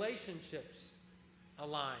your relationships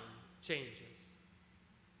align changes.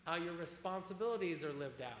 How your responsibilities are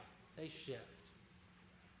lived out, they shift.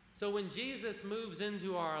 So when Jesus moves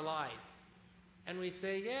into our life and we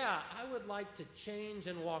say, yeah, I would like to change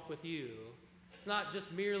and walk with you, it's not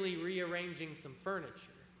just merely rearranging some furniture.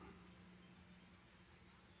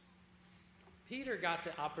 Peter got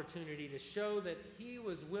the opportunity to show that he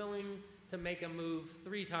was willing to make a move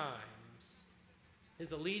 3 times.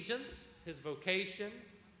 His allegiance, his vocation,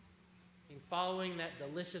 in following that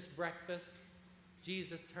delicious breakfast,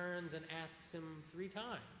 Jesus turns and asks him 3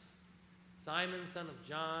 times, Simon, son of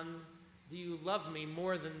John, do you love me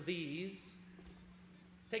more than these?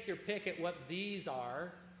 Take your pick at what these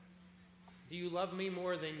are. Do you love me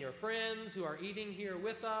more than your friends who are eating here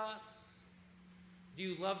with us? Do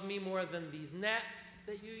you love me more than these nets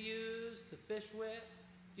that you use to fish with?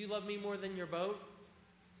 Do you love me more than your boat?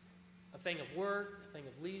 A thing of work, a thing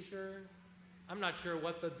of leisure? I'm not sure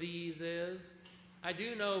what the these is. I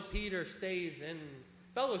do know Peter stays in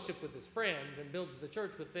fellowship with his friends and builds the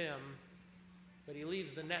church with them, but he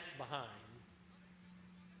leaves the nets behind.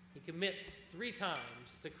 He commits 3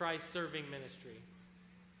 times to Christ's serving ministry,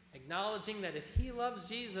 acknowledging that if he loves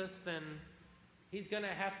Jesus, then he's going to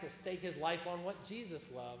have to stake his life on what Jesus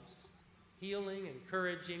loves, healing,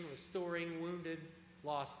 encouraging, restoring wounded,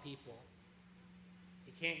 lost people.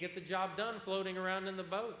 He can't get the job done floating around in the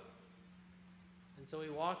boat. And so he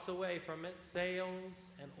walks away from it,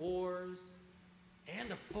 sails and oars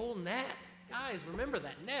and a full net. Guys, remember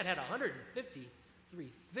that net had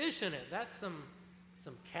 153 fish in it. That's some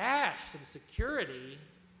cash, some security,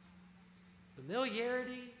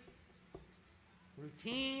 familiarity,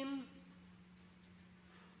 routine.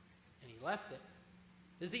 And he left it.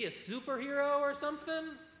 Is he a superhero or something?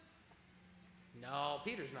 No,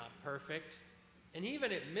 Peter's not perfect. And he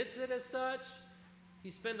even admits it as such. If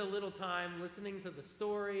you spend a little time listening to the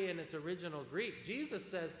story in its original Greek, Jesus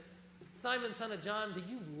says, Simon, son of John, do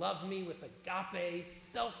you love me with agape,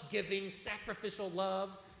 self-giving, sacrificial love?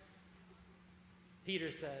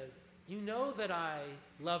 Peter says, you know that I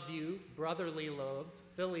love you, brotherly love,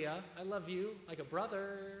 philia. I love you like a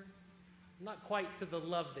brother. Not quite to the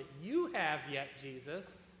love that you have yet,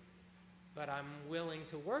 Jesus, but I'm willing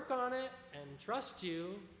to work on it and trust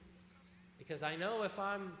you because I know if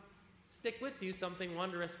I'm stick with you, something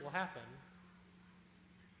wondrous will happen.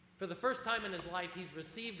 For the first time in his life, he's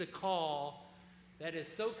received a call that is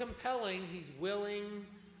so compelling, he's willing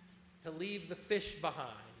to leave the fish behind.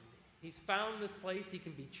 He's found this place he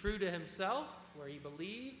can be true to himself, where he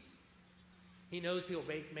believes. He knows he'll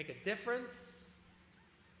make a difference.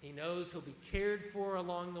 He knows he'll be cared for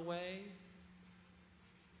along the way.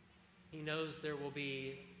 He knows there will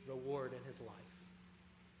be reward in his life.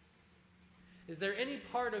 Is there any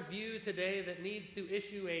part of you today that needs to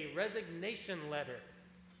issue a resignation letter?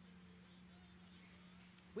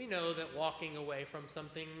 We know that walking away from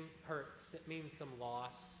something hurts. It means some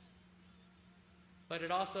loss. But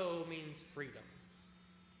it also means freedom.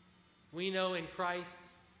 We know in Christ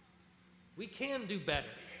we can do better.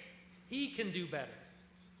 He can do better.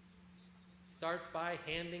 It starts by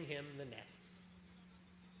handing him the nets.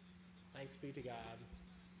 Thanks be to God.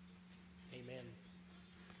 Amen.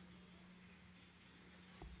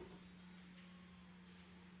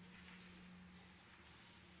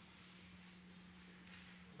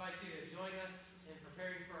 I invite you to join us in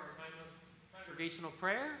preparing for our time of congregational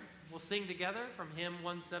prayer. We'll sing together from hymn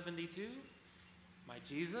 172, My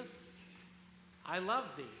Jesus, I love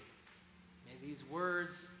thee. May these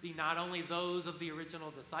words be not only those of the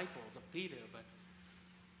original disciples of Peter, but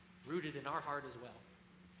rooted in our heart as well.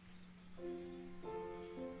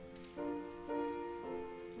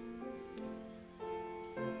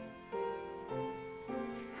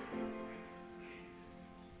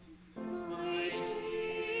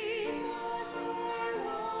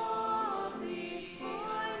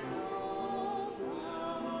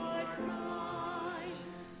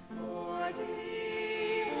 For thee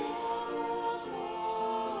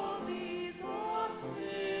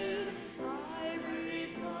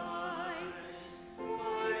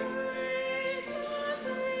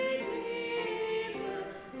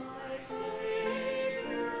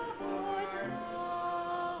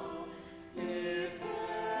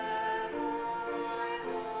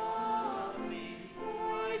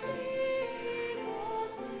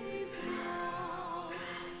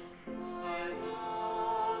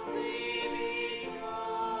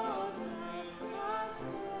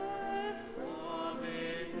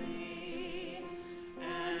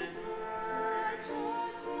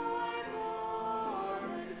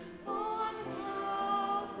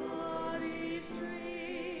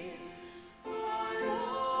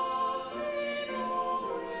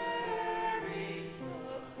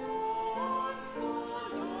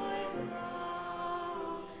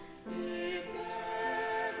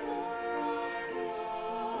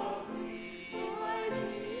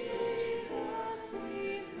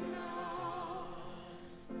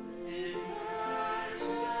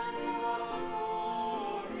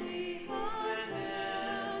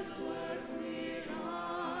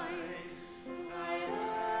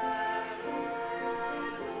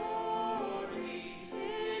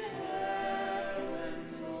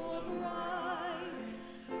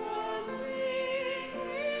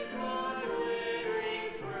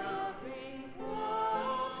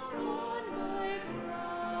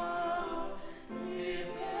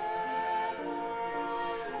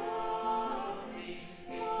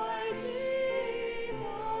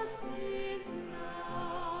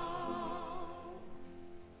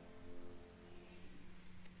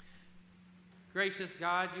Gracious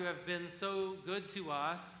God, you have been so good to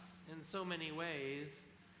us in so many ways,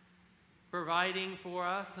 providing for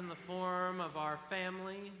us in the form of our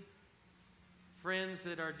family, friends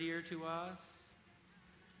that are dear to us,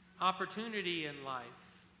 opportunity in life,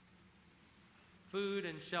 food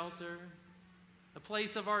and shelter, the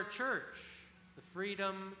place of our church, the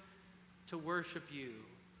freedom to worship you.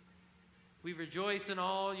 We rejoice in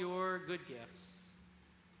all your good gifts,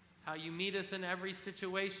 how you meet us in every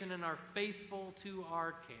situation and are faithful to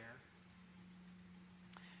our care.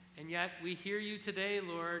 And yet we hear you today,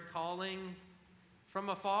 Lord, calling from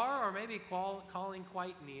afar or maybe calling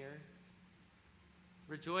quite near,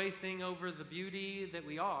 rejoicing over the beauty that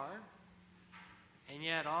we are, and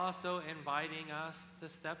yet also inviting us to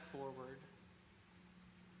step forward.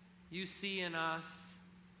 You see in us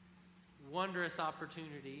wondrous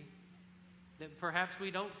opportunity that perhaps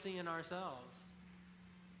we don't see in ourselves.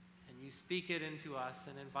 And you speak it into us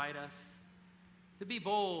and invite us to be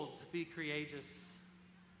bold, to be courageous,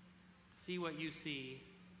 to see what you see,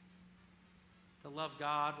 to love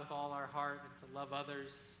God with all our heart and to love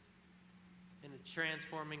others in the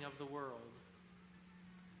transforming of the world.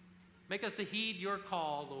 Make us to heed your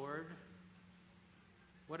call, Lord.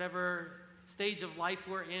 Whatever stage of life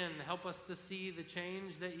we're in, help us to see the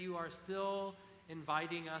change that you are still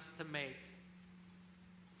inviting us to make.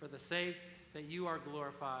 For the sake that you are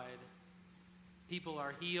glorified, people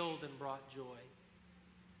are healed and brought joy.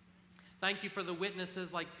 Thank you for the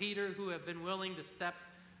witnesses like Peter who have been willing to step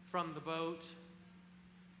from the boat,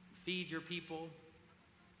 feed your people.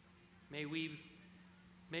 May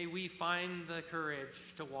we find the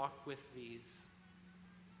courage to walk with these.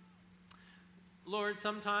 Lord,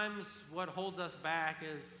 sometimes what holds us back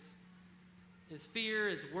is fear,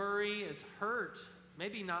 is worry, is hurt.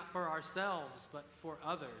 Maybe not for ourselves, but for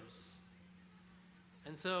others.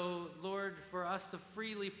 And so, Lord, for us to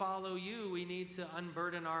freely follow you, we need to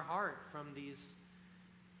unburden our heart from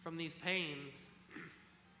these pains.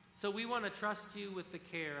 So we want to trust you with the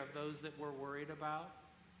care of those that we're worried about.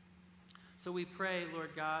 So we pray,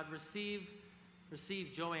 Lord God, receive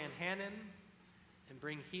Joanne Hannon and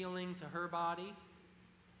bring healing to her body.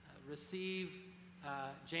 Receive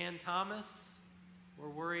Jan Thomas. We're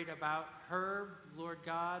worried about her. Lord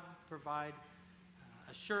God, provide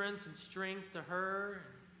assurance and strength to her,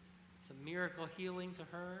 and some miracle healing to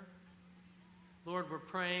her. Lord, we're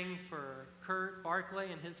praying for Kurt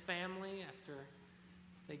Barclay and his family after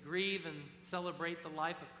they grieve and celebrate the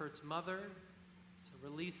life of Kurt's mother, to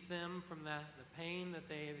release them from the pain that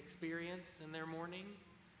they have experienced in their mourning.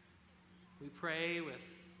 We pray with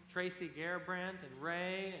Tracy Garabrandt and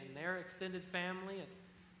Ray and their extended family at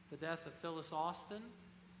the death of Phyllis Austin.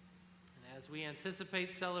 And as we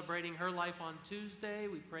anticipate celebrating her life on Tuesday,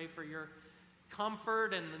 we pray for your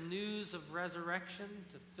comfort and the news of resurrection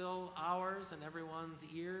to fill ours and everyone's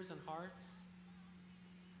ears and hearts.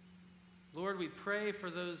 Lord, we pray for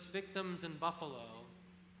those victims in Buffalo,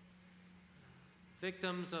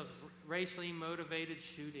 victims of racially motivated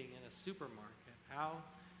shooting in a supermarket. How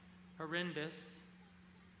horrendous.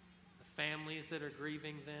 The families that are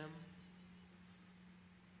grieving them.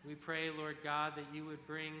 We pray, Lord God, that you would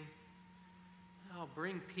bring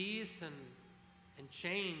peace and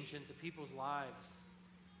change into people's lives.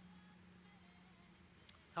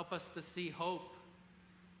 Help us to see hope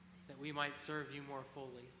that we might serve you more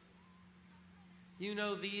fully. You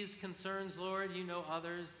know these concerns, Lord. You know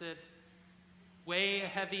others that weigh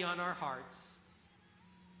heavy on our hearts.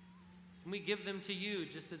 And we give them to you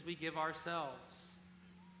just as we give ourselves.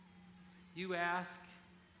 You ask,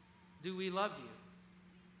 do we love you?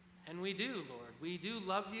 And we do, Lord. We do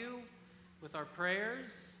love you with our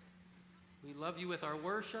prayers. We love you with our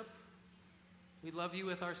worship. We love you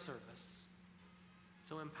with our service.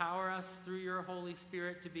 So empower us through your Holy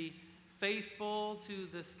Spirit to be faithful to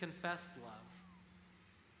this confessed love,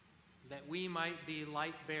 that we might be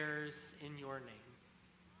light bearers in your name.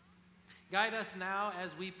 Guide us now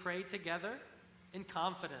as we pray together in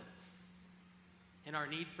confidence in our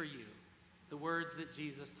need for you, the words that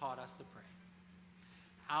Jesus taught us to pray.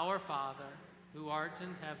 Our Father, who art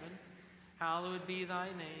in heaven, hallowed be thy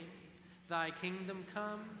name. Thy kingdom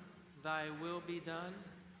come, thy will be done,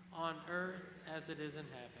 on earth as it is in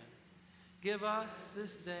heaven. Give us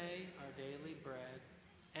this day our daily bread,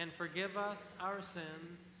 and forgive us our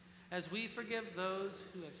sins, as we forgive those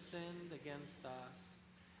who have sinned against us.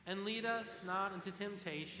 And lead us not into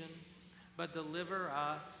temptation, but deliver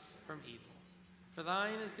us from evil. For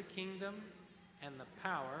thine is the kingdom, and the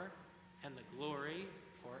power, and the glory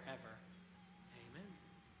forever. Amen.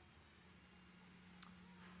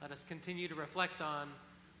 Let us continue to reflect on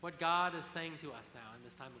what God is saying to us now in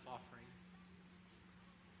this time of offering.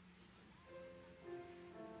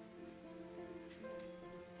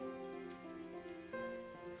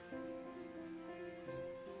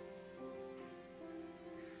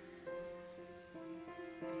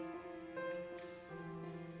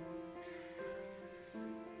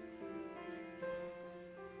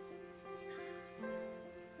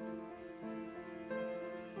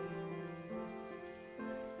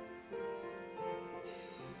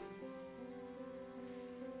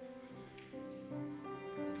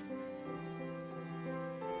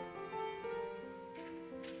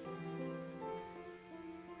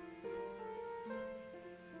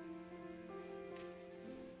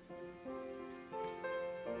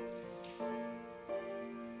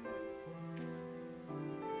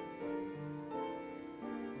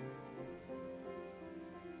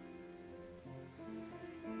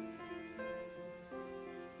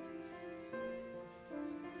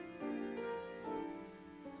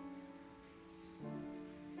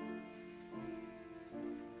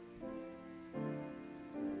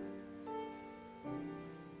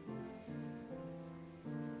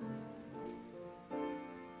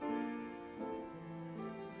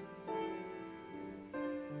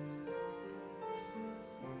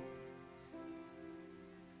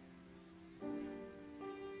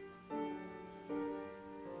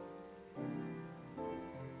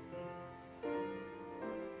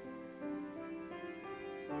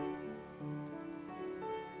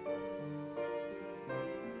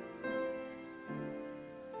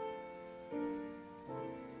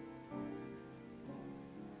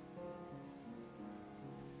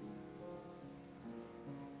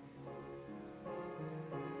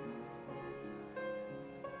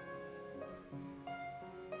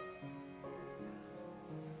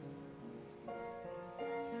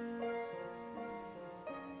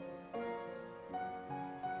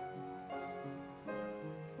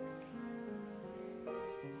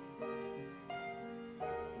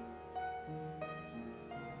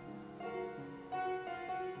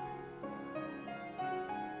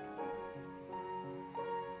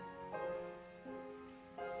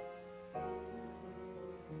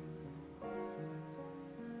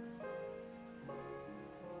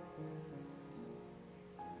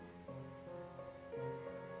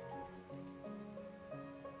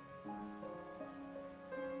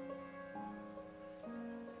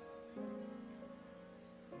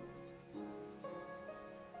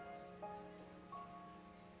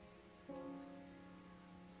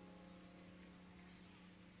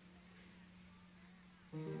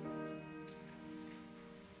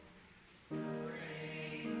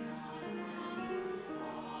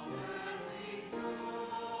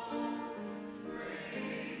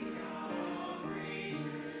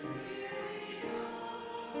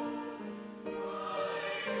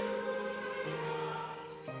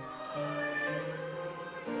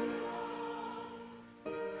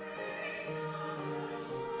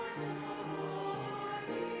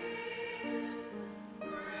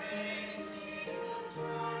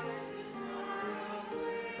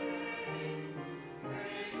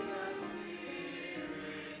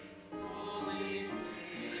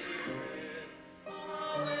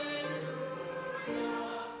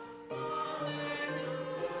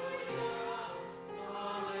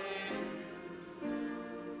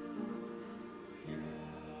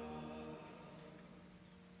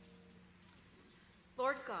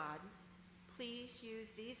 God, please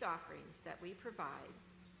use these offerings that we provide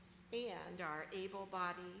and our able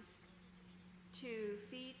bodies to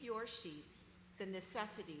feed your sheep the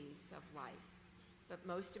necessities of life, but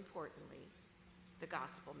most importantly, the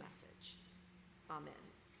gospel message. Amen.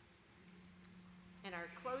 And our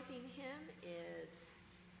closing hymn is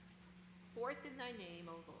Forth in Thy Name,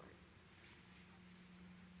 O Lord.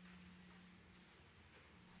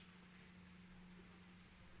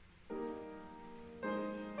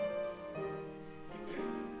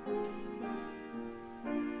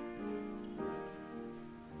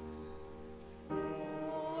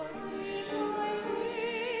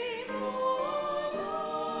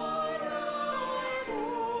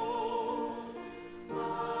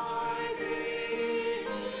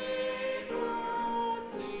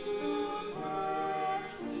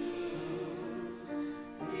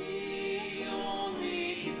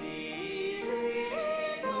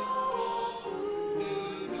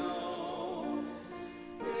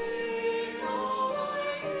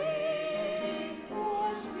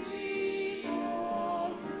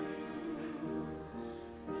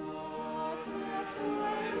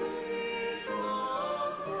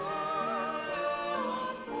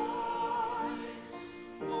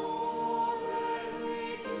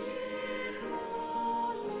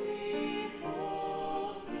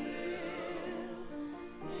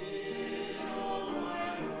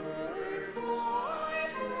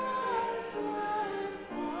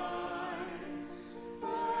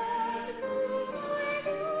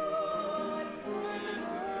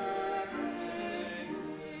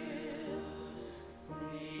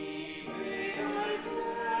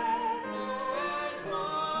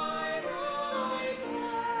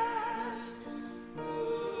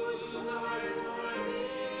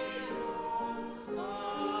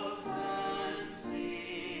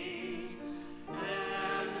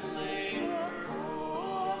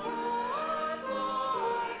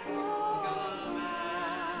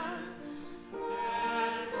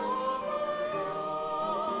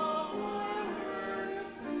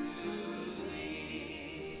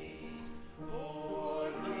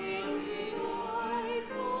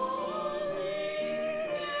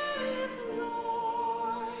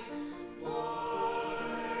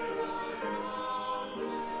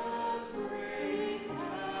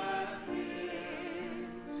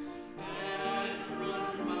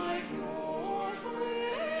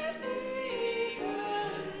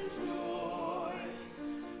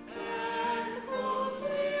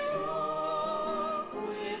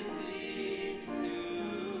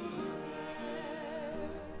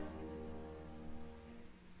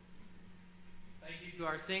 To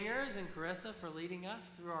our singers and Carissa for leading us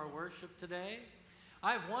through our worship today.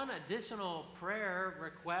 I have one additional prayer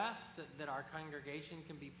request that our congregation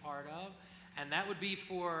can be part of, and that would be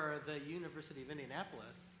for the University of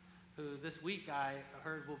Indianapolis, who this week I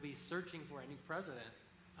heard will be searching for a new president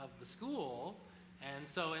of the school. And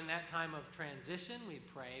so in that time of transition, we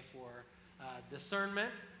pray for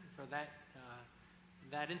discernment for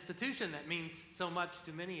that institution that means so much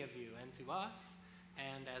to many of you and to us.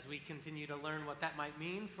 And as we continue to learn what that might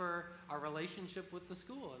mean for our relationship with the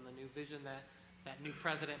school and the new vision that new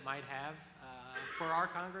president might have for our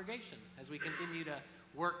congregation as we continue to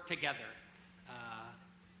work together.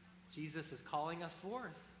 Jesus is calling us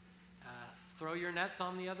forth. Throw your nets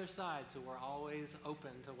on the other side, so we're always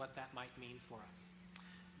open to what that might mean for us.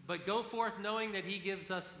 But go forth knowing that he gives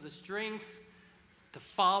us the strength to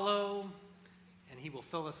follow, and he will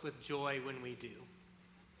fill us with joy when we do.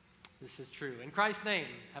 This is true. In Christ's name,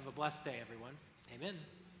 have a blessed day, everyone. Amen.